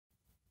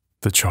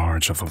The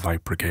Charge of the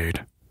Light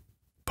Brigade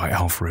by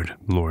Alfred,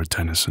 Lord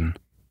Tennyson.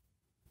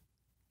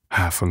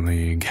 Half a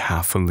league,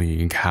 half a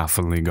league, half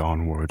a league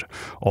onward,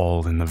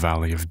 all in the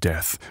valley of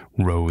death,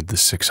 rode the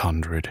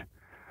 600.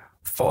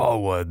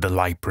 "Forward, the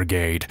Light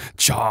Brigade!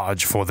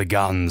 Charge for the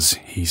guns!"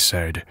 he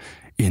said.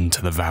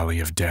 Into the valley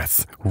of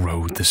death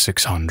rode the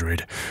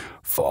 600.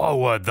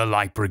 "Forward, the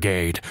Light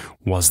Brigade!"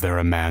 Was there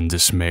a man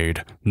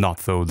dismayed? Not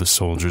though the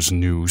soldiers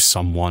knew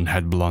someone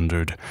had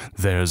blundered.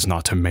 Theirs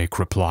not to make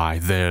reply,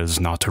 theirs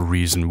not to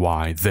reason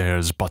why,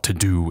 theirs but to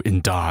do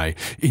and die.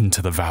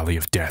 Into the valley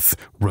of death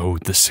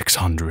rode the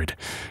 600.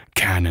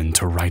 Cannon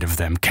to right of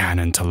them,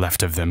 cannon to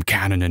left of them,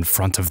 cannon in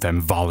front of them,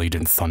 volleyed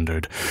and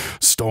thundered.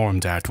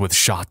 Stormed at with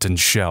shot and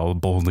shell,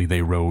 boldly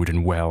they rode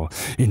and well.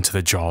 Into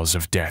the jaws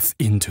of death,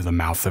 into the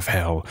mouth of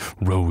hell,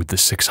 rode the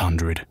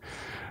 600.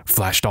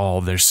 Flashed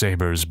all their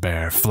sabres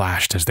bare,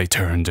 flashed as they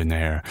turned in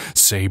air,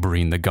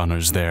 sabring the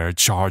gunners there,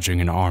 charging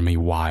an army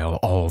while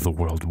all the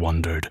world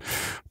wondered.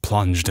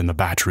 Plunged in the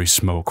battery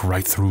smoke,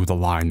 right through the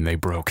line they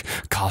broke.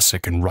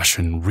 Cossack and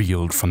Russian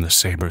reeled from the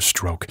sabre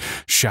stroke,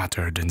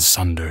 shattered and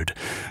sundered.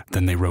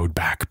 Then they rode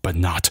back, but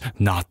not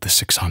the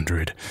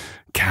 600.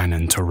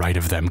 Cannon to right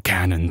of them,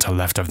 cannon to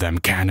left of them,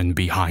 cannon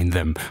behind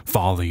them,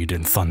 volleyed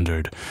and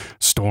thundered.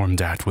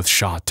 Stormed at with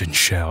shot and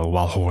shell,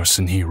 while horse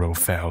and hero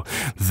fell.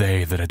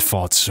 They that had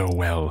fought so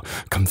well,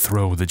 come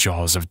through the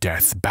jaws of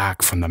death,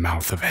 back from the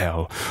mouth of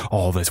hell.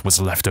 All that was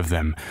left of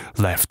them,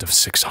 left of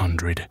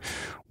 600.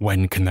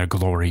 When can their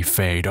glory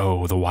fade?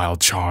 Oh, the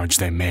wild charge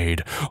they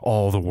made.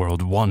 All the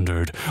world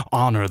wondered.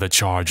 Honor the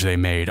charge they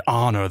made.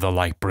 Honor the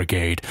Light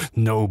Brigade.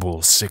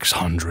 Noble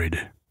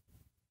 600.